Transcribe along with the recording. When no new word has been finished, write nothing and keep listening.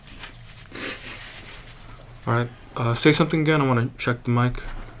All right. Say something again. I want to check the mic.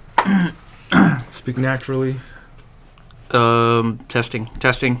 Speak naturally. Testing.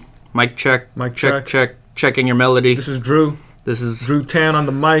 Mic check. Mic check. Checking your melody. This is Drew. This is Drew Tan on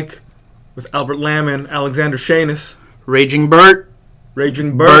the mic with Albert Lamb and Alexander Shanus. Raging Bert.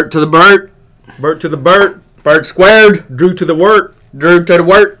 Raging Bert. Bert to the Bert. Bert to the Bert. Bert squared. Drew to the Wort. Drew to the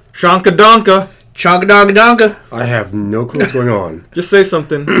Wort. Shanka Donka. Chonka donka donka. I have no clue what's going on. Just say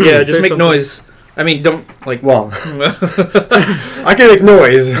something. Yeah, just Say make something. noise. I mean, don't, like... Well, I can make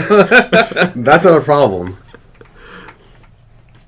noise. That's not a problem.